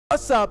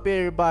What's up,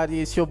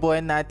 everybody? It's your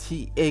boy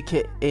Natty,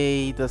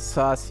 aka the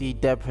Saucy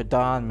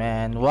Depredon,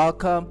 man.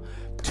 Welcome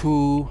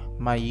to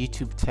my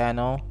YouTube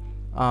channel.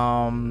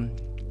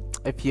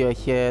 If you're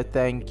here,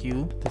 thank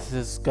you. This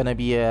is gonna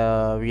be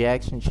a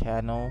reaction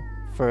channel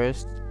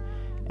first,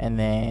 and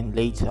then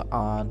later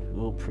on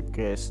we'll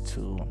progress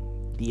to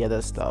the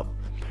other stuff.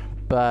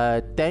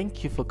 But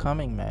thank you for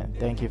coming, man.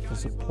 Thank you for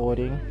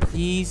supporting.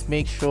 Please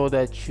make sure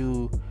that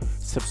you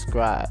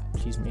subscribe.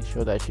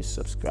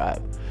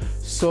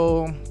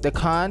 So the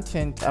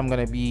content I'm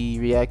gonna be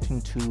reacting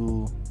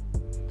to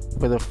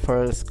for the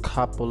first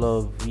couple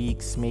of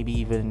weeks, maybe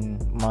even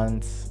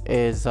months,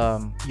 is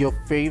your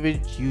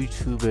favorite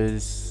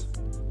YouTubers'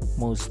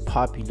 most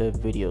popular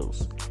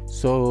videos.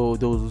 So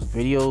those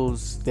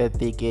videos that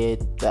they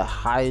get the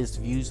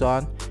highest views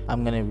on,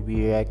 I'm gonna be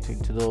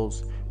reacting to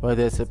those.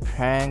 Whether it's a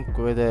prank,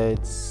 whether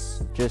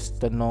it's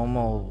just a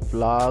normal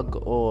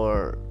vlog,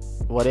 or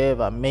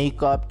whatever,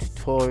 makeup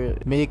tutorial.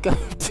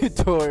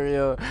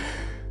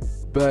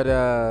 But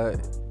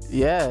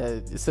yeah,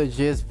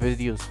 suggest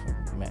videos for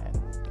me, man.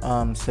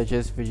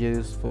 Suggest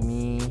videos for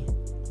me.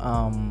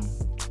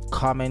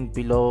 Comment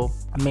below.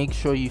 Make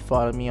sure you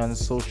follow me on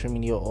social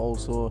media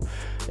also.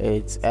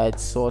 It's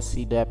at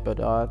Saucy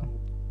Depredon.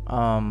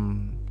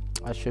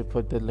 I should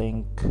put the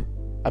link,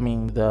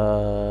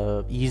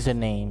 the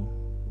username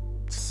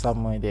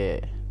somewhere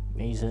there,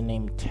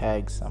 username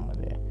tag somewhere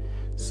there.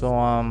 So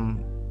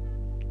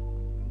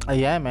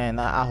yeah, man,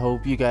 I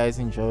hope you guys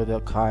enjoy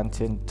the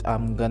content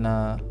I'm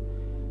gonna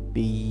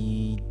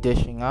be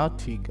dishing out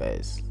to you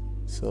guys.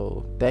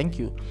 So thank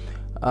you.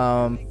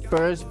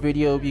 First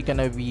video we're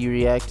gonna be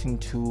reacting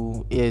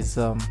to is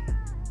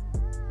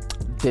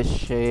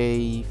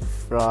Deshae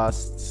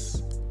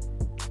Frost's.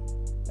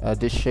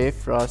 Deshae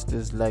Frost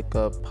is like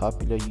a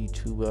popular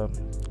YouTuber.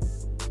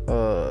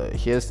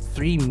 He has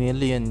 3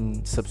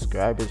 million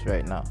subscribers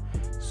right now,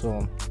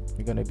 so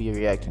we're gonna be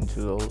reacting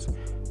to those.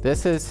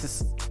 This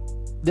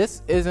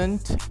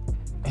isn't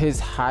his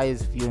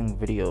highest viewing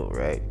video,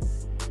 right?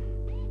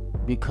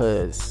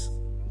 Because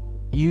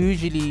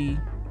usually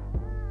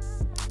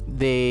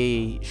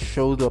they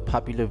show the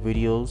popular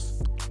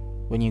videos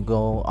when you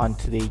go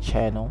onto their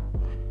channel,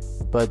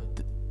 but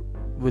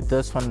with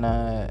this one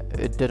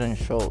it didn't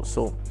show,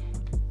 so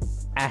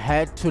I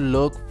had to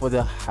look for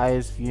the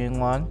highest viewing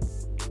one,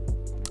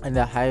 and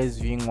the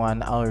highest viewing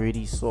one I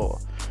already saw.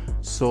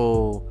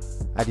 So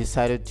I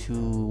decided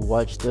to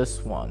watch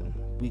this one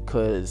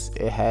because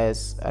it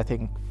has, I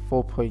think,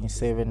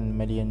 4.7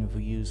 million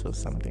views or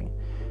something,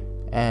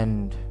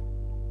 and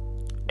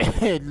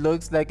it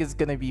looks like it's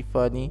gonna be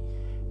funny.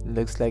 It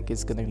looks like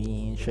it's gonna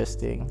be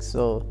interesting.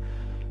 So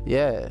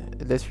yeah,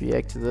 let's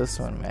react to this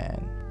one,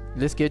 man.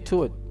 Let's get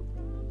to it.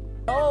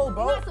 Oh,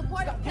 bro.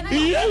 Can I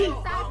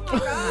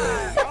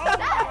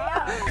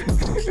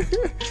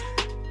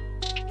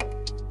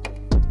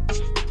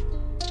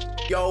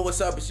Yo, what's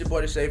up? It's your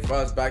boy Deshae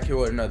Frost back here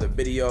with another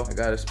video. I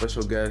got a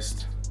special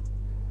guest.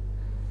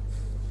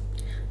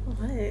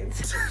 What?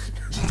 Lips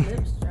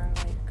dry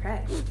like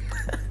crack.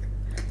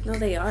 No,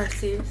 they are,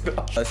 seriously.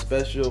 A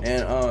special,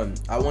 and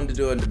I wanted to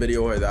do a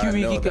video where I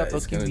know that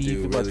it's gonna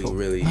do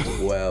really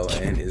well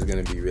and it's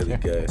gonna be really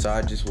good. So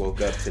I just woke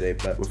up today,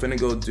 but we're finna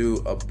go do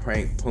a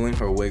prank pulling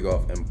her wig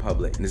off in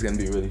public, and it's gonna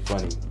be really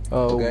funny.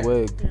 Oh, okay?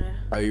 Wig. Yeah.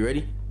 Are you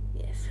ready?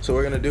 Yes. So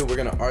we're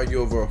gonna argue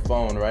over a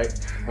phone, right?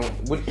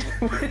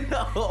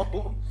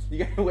 No,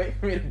 you gotta wait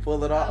for me to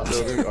pull it off.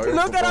 So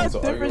look at how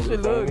different she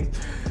looks.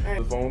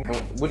 The phone.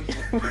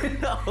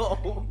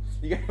 No,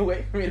 you gotta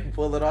wait for me to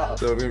pull it off.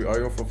 So we're gonna be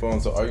arguing for phone.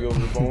 So argue over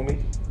the phone with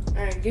me.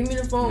 Alright, give me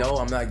the phone. No,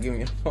 I'm not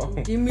giving you the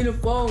phone. Give me the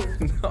phone.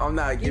 No, I'm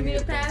not giving you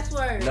the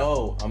password.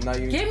 No, I'm not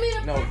giving. Give me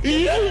the No.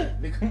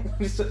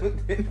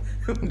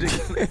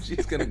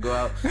 She's gonna go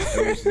out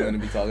and she's gonna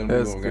be talking to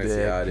me. We're gonna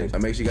see how it is.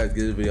 And make sure you guys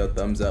give this video a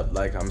thumbs up,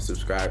 like, comment,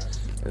 subscribe.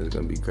 It's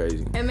gonna be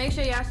crazy. And make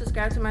sure y'all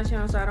subscribe to my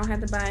channel so I don't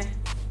have to buy.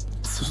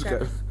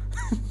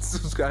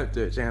 Subscribe to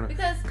her channel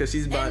because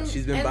she's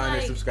been buying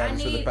her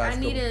subscribers for the past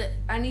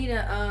I need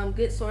a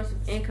good source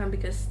of income,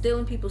 because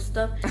stealing people's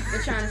stuff and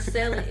trying to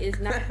sell it is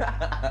not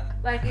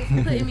like, it's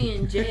putting me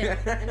in jail,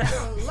 and I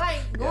don't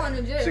like going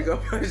to jail. She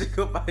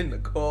go buy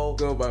Nicole,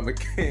 go buy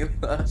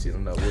Michaela. She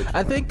don't know which.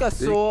 I think I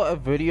saw a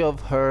video of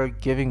her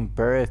giving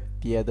birth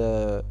the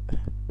other,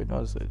 when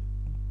was it?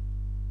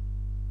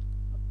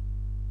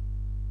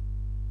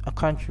 I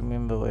can't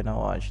remember when I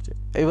watched it.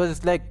 It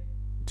was like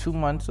 2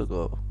 months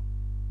ago.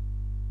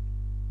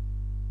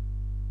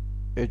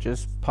 It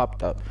just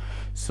popped up.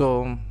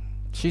 So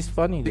she's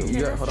funny though.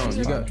 Hold on.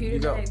 You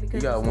got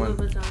one.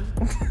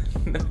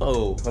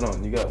 No, hold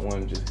on. You got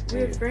one. Just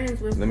we're friends.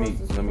 We're let me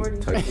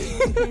tuck it. You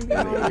can't be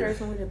one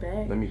person with a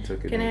bag. Let me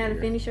tuck it. Can I have a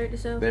Fendi shirt to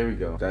sell? There we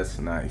go. That's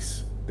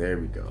nice. There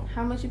we go.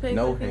 How much you pay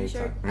for a Fendi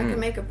shirt? I can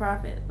make a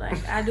profit.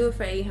 Like, I do it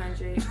for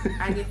 800.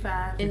 I get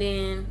 5, and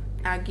then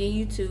I'll give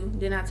you 2.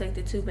 Then I'll take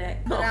the 2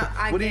 back.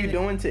 What are you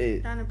doing to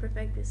it? Trying to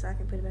perfect it so I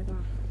can put it back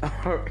on.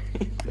 Alright.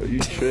 Are you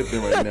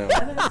tripping right now?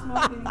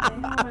 How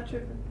am I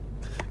tripping?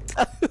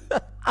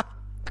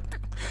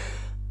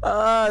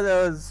 Ah,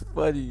 that was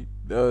funny.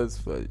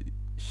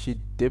 she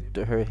dipped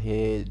her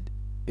head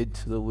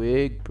into the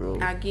wig, bro.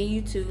 I'll give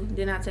you 2,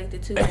 then I'll take the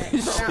 2 back.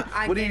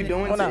 What are you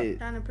doing to it?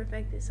 Trying to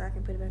perfect it so I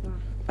can put it back on.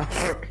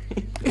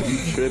 You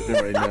tripping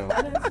right now.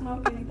 I didn't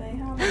smoke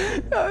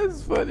anything.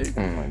 That's funny.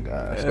 Oh my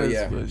gosh. But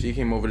yeah, funny. She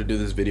came over to do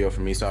this video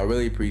for me, so I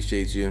really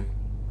appreciate you.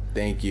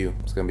 Thank you.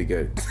 It's gonna be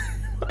good.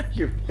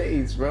 Your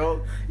face,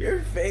 bro.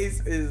 Your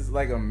face is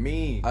like a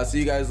meme. I'll see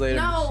you guys later.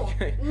 No.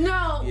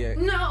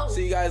 No.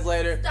 See you guys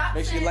later. Stop.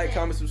 Make sure you like,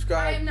 comment,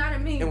 subscribe. I am not a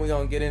meme. And we're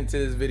gonna get into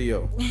this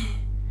video.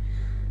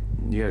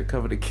 You gotta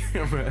cover the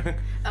camera.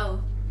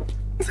 Oh.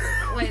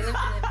 Wait, let me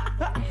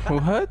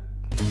flip. What?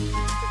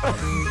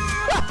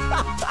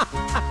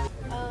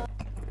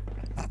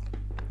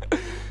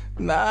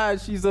 Nah,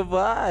 she's a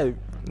vibe.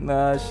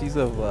 Nah, she's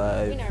a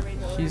vibe.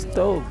 She's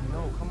dope.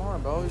 No, come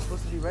on, bro. You're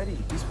supposed to be ready.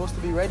 You're supposed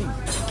to be ready.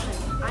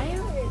 I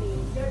am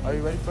ready. Are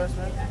you ready for us,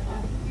 man?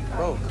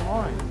 Bro, come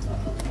on.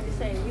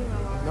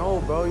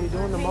 No, bro, you're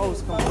doing the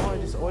most. Come on,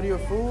 just order your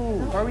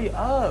food. Hurry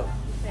up.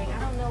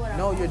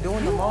 No, you're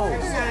doing the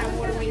most.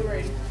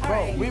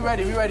 Bro, we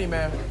ready,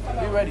 man.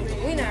 We ready.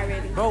 We not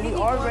ready. Bro, we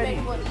are ready.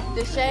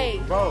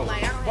 Deshae. Bro.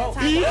 Like, I don't have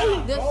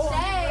time.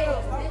 Deshae.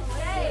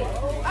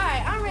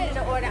 Alright, I'm ready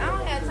to order. I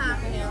don't have time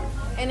for him.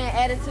 And that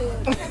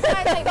attitude. Can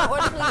I take my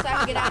order, please, so I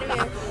can get out of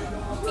here?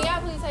 Can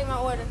y'all please take my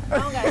order? I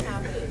don't got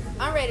time for this.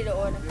 I'm ready to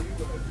order.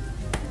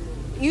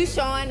 You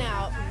showing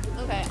out.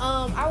 Okay.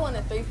 I want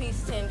a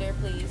 3-piece tender,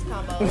 please,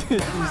 combo.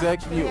 She's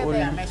actually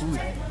ordering food.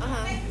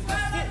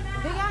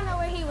 Do y'all know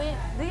where he went?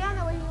 Do y'all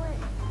know where he went?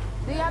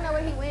 Do y'all know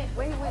where he went?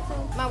 Where he went to?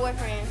 My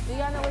boyfriend. Do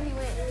y'all know where he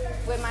went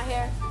with my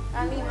hair?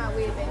 I need my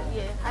wig back.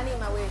 Yeah, I need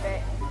my wig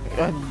back.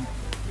 I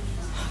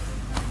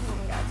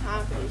don't got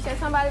time for this. Can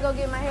somebody go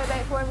get my hair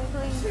back for me,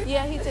 please?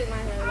 Yeah, he took my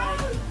hair.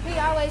 Like, he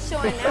always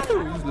showing out.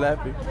 He's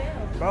laughing.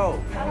 Bro,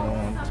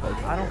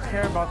 I don't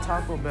care about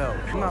Taco Bell.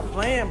 I'm not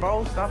playing,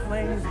 bro. Stop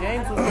playing these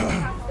games with me.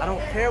 I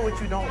don't care what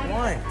you don't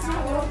want.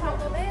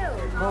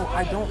 Bro,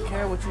 I don't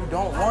care what you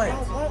don't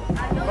want.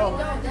 Bro,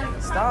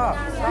 stop.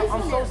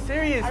 I'm so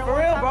serious. For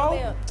real,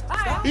 bro.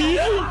 Stop.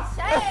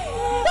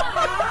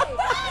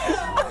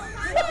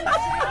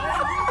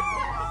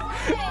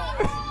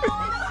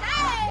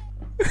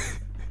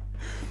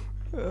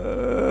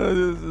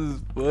 This is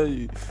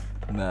funny.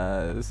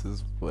 Nah, this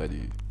is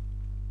funny.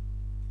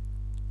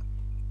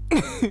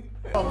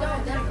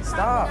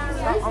 Stop.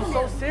 I'm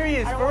so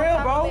serious. For real,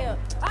 bro.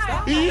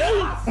 Stop.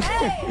 Yeah.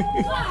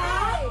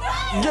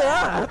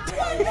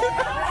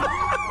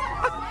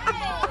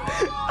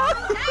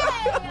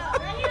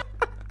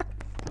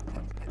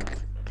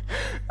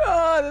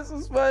 Oh, this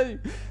is funny.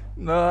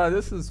 Nah,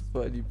 this is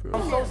funny, bro.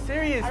 I'm so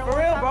serious. For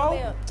real,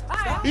 bro.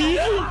 Stop.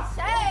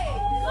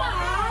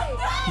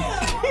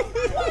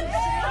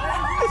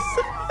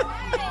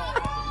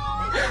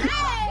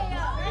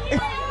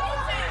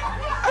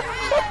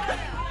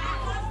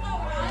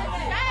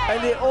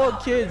 And they all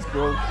kids,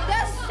 bro.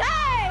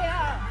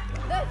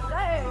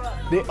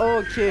 They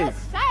all kids.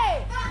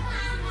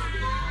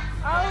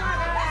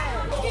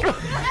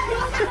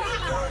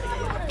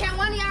 Can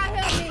one of y'all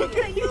help me?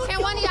 Can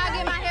one of y'all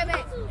get my hair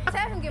back?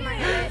 Tell him get my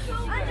hair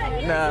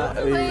back. Nah, I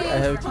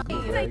have to do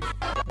that.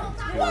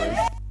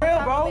 Real,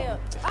 bro.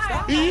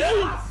 Stop.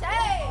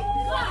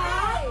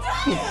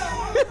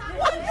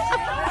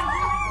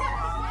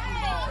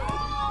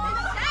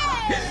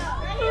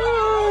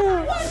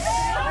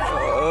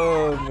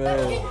 Oh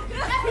man.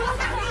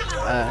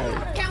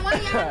 Can one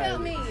of y'all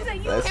help me?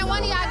 Can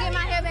one of y'all get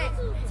my hair back?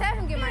 Tell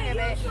him get my hair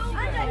back.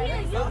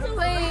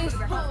 Please.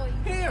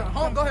 Here,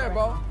 go ahead,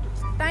 bro.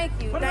 Thank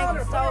you. Thank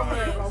you so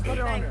much.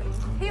 Thank you.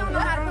 He don't know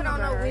how to put on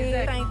no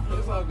wig. Thank you.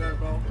 It's all good,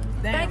 bro.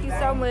 Thank you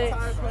so much.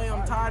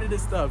 I'm tired of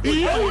this stuff.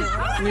 Hey,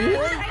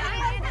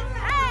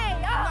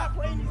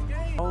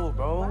 Oh,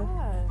 bro.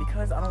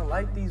 Because I don't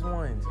like these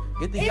ones.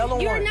 Get the yellow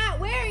one. You're not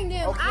wearing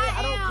them. Okay,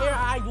 I don't care.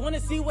 I want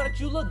to see what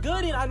you look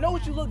good in. I know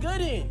what you look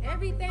good in.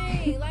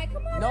 Everything. Like,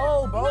 come on.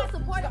 No, bro. I'm not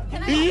supportive.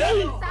 Can I get that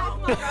in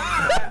the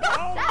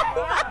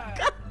size?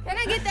 Can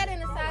I get that in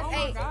the size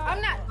 8?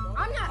 I'm not.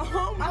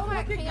 Oh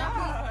my, can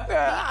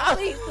y'all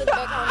please put it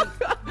back on me?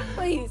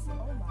 Please.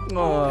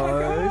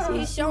 Oh,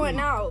 He's showing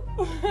out.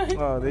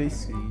 Oh, they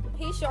see.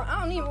 He's showing. I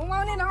don't even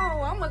want it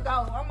on. I'm gonna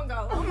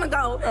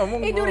go.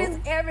 He do this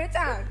every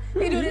time.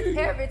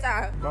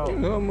 Bro.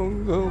 I'm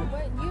gonna go.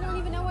 But you don't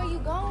even know where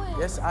you're going.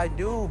 Yes, I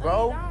do,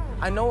 bro.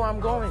 I know where I'm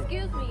going.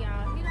 Excuse me,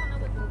 y'all. He don't know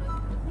what to do.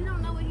 He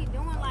don't know what he's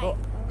doing. Like,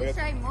 this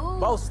ain't move.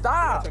 Bro,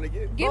 stop. Give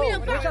me the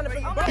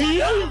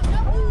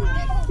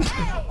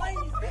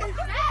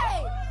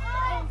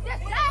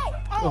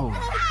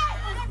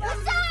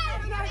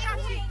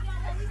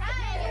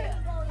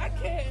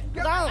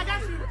phone. I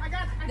got you.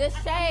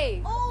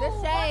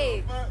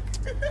 Deshae.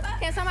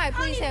 Can somebody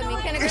please help me?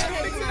 Can a girl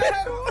help me?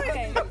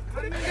 Okay.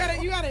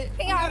 You got it.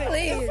 Can y'all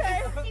please?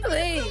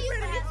 Please.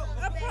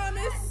 I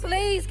promise.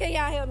 Please, can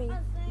y'all help me?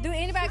 Do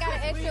anybody got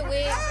an extra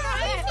wig?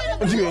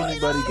 Do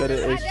anybody got an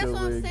extra That's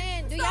what I'm wig?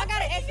 saying. Do y'all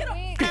got an extra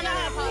wig? Can I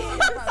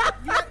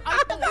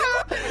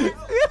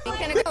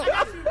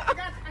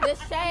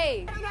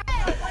Deshae.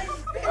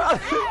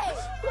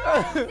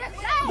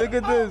 Look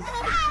at this.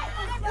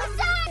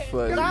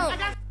 But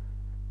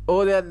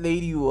all that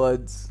lady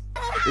wants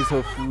is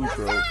her food,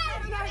 bro.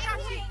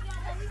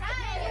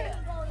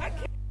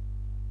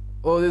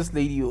 All this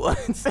lady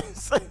wants is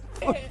her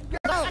food.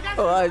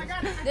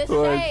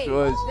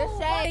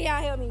 Deshae,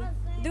 y'all help me.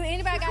 Do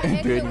anybody got an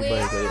extra wig?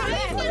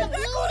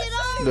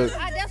 Look.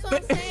 That's what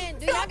I'm saying.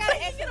 Do y'all got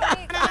an extra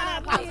wig?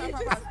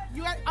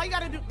 All you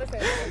gotta do.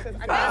 Listen.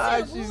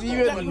 She's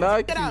even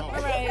lucky.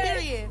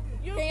 Period.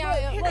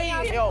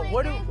 Yo,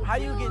 how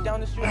you get down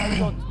the street? How you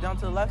go down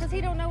to the left? Cause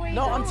he don't know where he's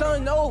No, going. I'm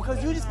telling no,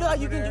 cause you just feel like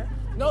you can.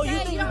 No, you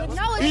think you can.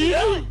 No,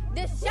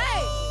 it's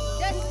Deshae.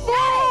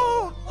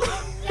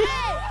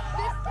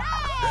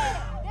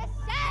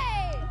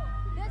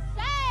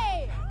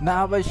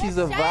 Nah, but she's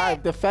a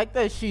vibe. The fact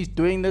that she's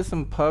doing this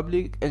in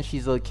public and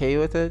she's okay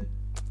with it,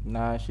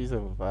 nah, she's a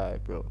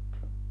vibe, bro.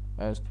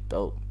 That's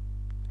dope.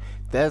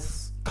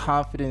 That's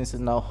confidence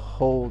in a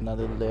whole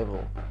nother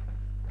level.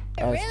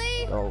 That's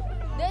really? Dope.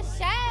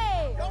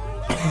 Deshae,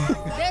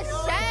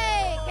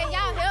 can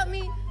y'all help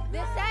me?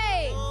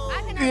 Deshae,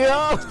 I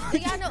cannot. Do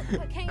y'all know?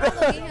 Can y'all go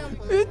get him?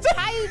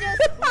 How you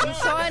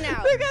showing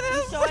out? You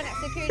showing out?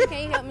 Security, can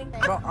you help me?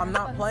 Bro, I'm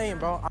not playing,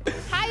 bro.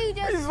 How you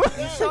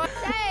showing?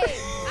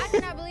 I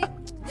cannot believe.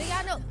 Do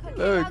y'all know? Can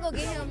y'all go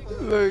get him?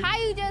 How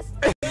you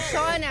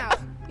showing out?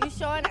 You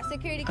showing out?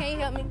 Security, can you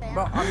help me?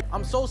 Bro,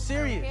 I'm so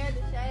serious.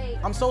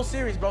 I'm so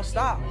serious, bro.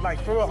 Stop.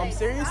 Like, for real, I'm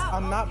serious.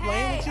 I'm not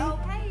playing with you.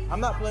 I'm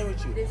not playing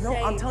with you. No,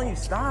 I'm telling you,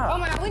 stop. Oh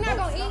my God, we're not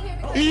gonna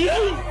eat here.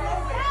 Oh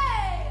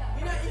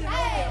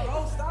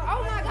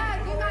my God,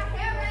 get my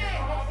hair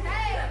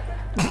back.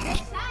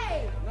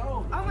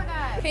 No. Oh my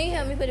God. Can you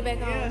help me put it back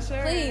on? Yeah,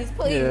 sure. Please.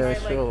 Yeah, Like,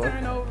 sure.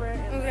 turn over.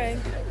 Okay.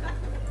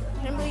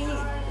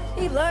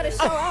 He love to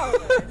show out.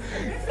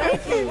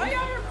 Thank you.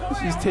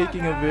 She's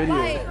taking a video.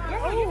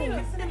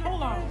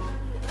 Hold on.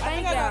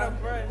 Thank y'all.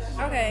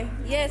 Okay.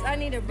 Yes, I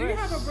need a brush. Do you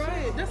have a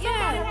brush? Does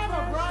somebody have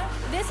a brush?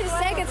 This is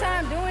second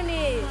time doing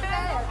it.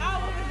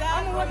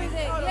 I'm a woman's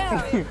head.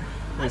 Yeah.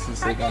 This is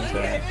second time. It's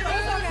okay.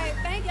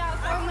 Thank y'all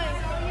so much.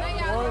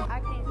 I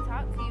can't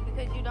talk to you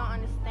because you don't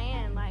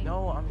understand. Like.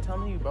 No, I'm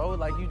telling you, bro.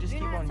 Like, you just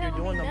keep on. You're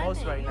doing the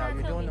most right now.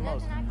 You're doing the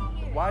most.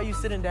 Why are you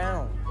sitting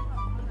down?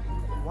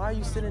 Why are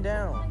you sitting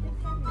down?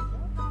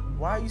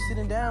 Why are you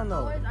sitting down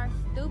though? Boys are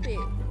stupid.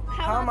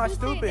 How am I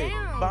stupid?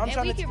 But I'm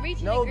trying to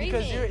no,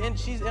 because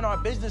she's in our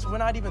business. We're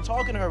not even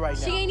talking to her right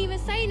now. She ain't even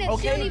saying that.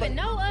 Okay, she don't even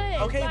know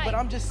us. Okay, like, but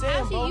I'm just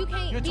saying, bro.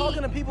 You're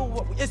talking to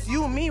people. It's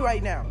you and me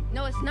right now.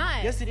 No, it's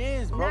not. Yes, it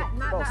is, bro.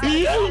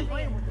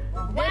 Deshae.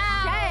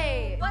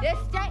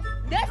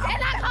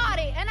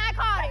 And I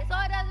caught it. So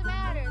it doesn't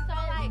matter. So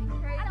like,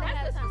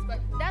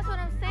 that's what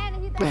I'm saying.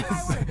 And he thinks I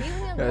want to be with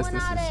him doing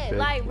all that.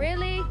 Like,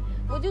 really?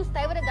 Would you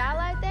stay with a guy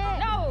like that?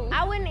 No.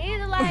 I wouldn't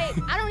either. Like,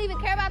 I don't even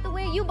care about the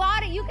wig. You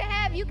bought it. You can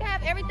have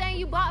everything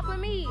you bought for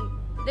me.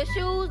 The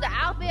shoes, the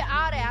outfit,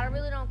 all that. I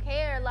really don't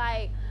care.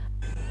 Like,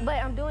 but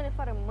I'm doing it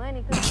for the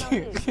money because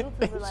you know this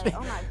YouTuber. Like,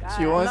 oh my God.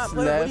 She wants to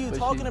laugh. What are you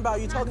talking about?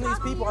 You talking to these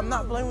people? I'm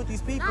not playing with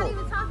these people. Not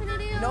even talking to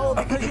them. No,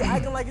 because you're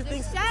acting like you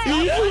think.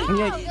 Deshae.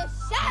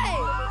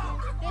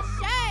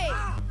 Deshae.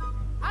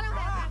 I don't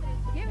have time for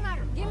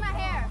this. Give my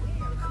hair.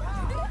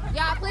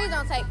 Y'all, please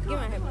don't take. Give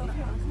my hair, please.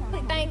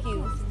 Thank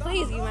you.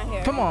 Please give my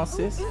hair. Come on,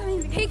 sis.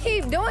 He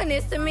keep doing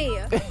this to me.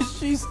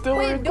 She's still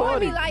Quit doing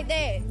recording. me like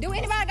that. Do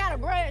anybody got a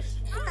brush?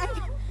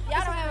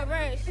 Y'all don't have a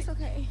brush. It's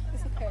okay.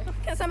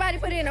 Can somebody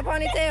put it in a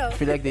ponytail? I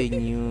feel like they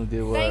knew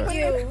they were. Thank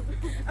you.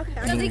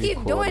 Because he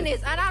keep doing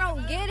this and I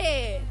don't get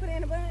it. Put it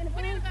in a bun.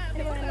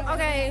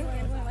 Okay.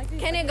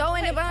 Can it go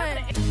in a bun?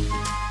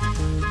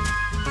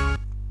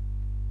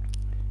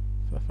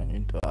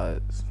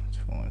 $500.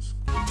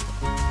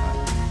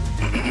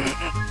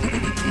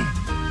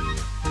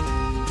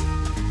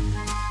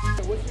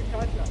 What's your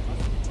contract?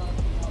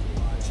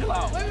 Chill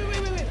out. Wait.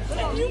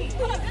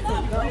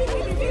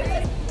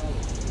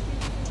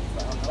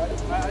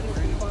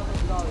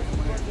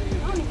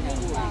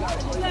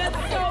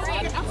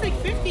 I'll take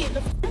 50.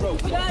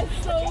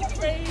 That's so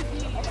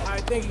crazy.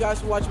 Alright, thank you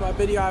guys for watching my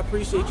video. I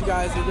appreciate you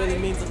guys. It really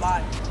means a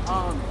lot.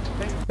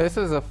 This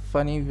is a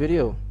funny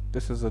video.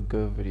 This is a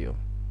good video.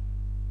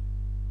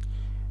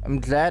 I'm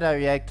glad I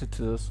reacted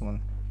to this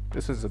one.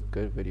 This is a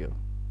good video.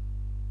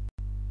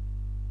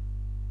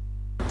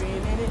 Being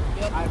in it,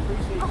 yep. I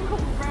appreciate you.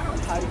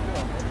 How you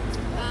feel?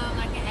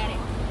 Like an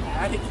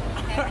addict.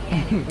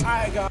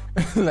 Alright,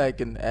 guys.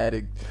 Like an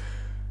addict.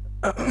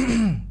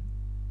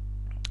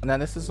 Now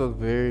this is a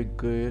very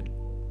good.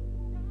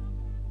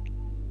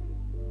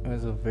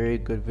 It's a very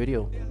good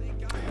video.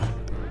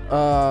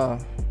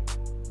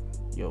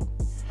 Yo.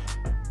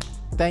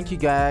 Thank you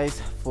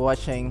guys for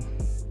watching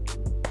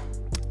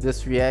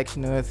this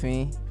reaction with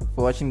me,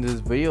 for watching this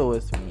video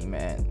with me,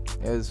 man.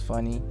 It was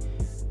funny.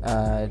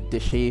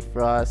 Deshae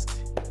Frost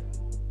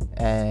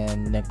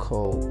and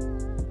Nicole.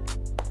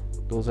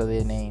 Those are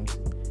their names.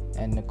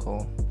 And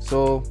Nicole.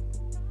 So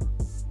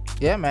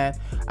yeah, man,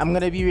 I'm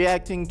gonna be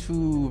reacting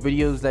to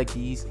videos like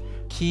these.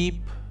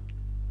 Keep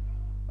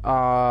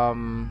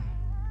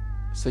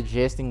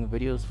suggesting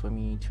videos for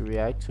me to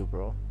react to,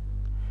 bro.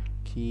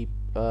 Keep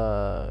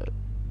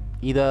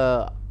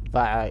either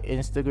via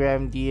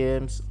Instagram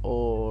DMs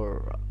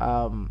or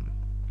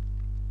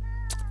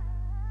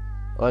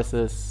what's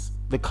this,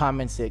 the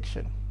comment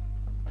section.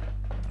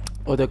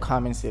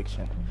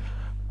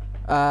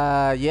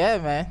 Yeah,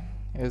 man,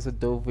 it was a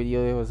dope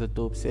video. It was a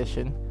dope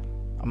session.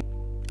 I'm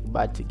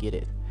about to get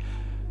it.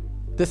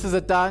 This is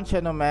a Don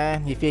channel,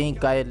 man. If you ain't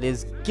got it,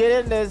 let's get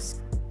it. Let's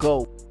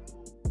go.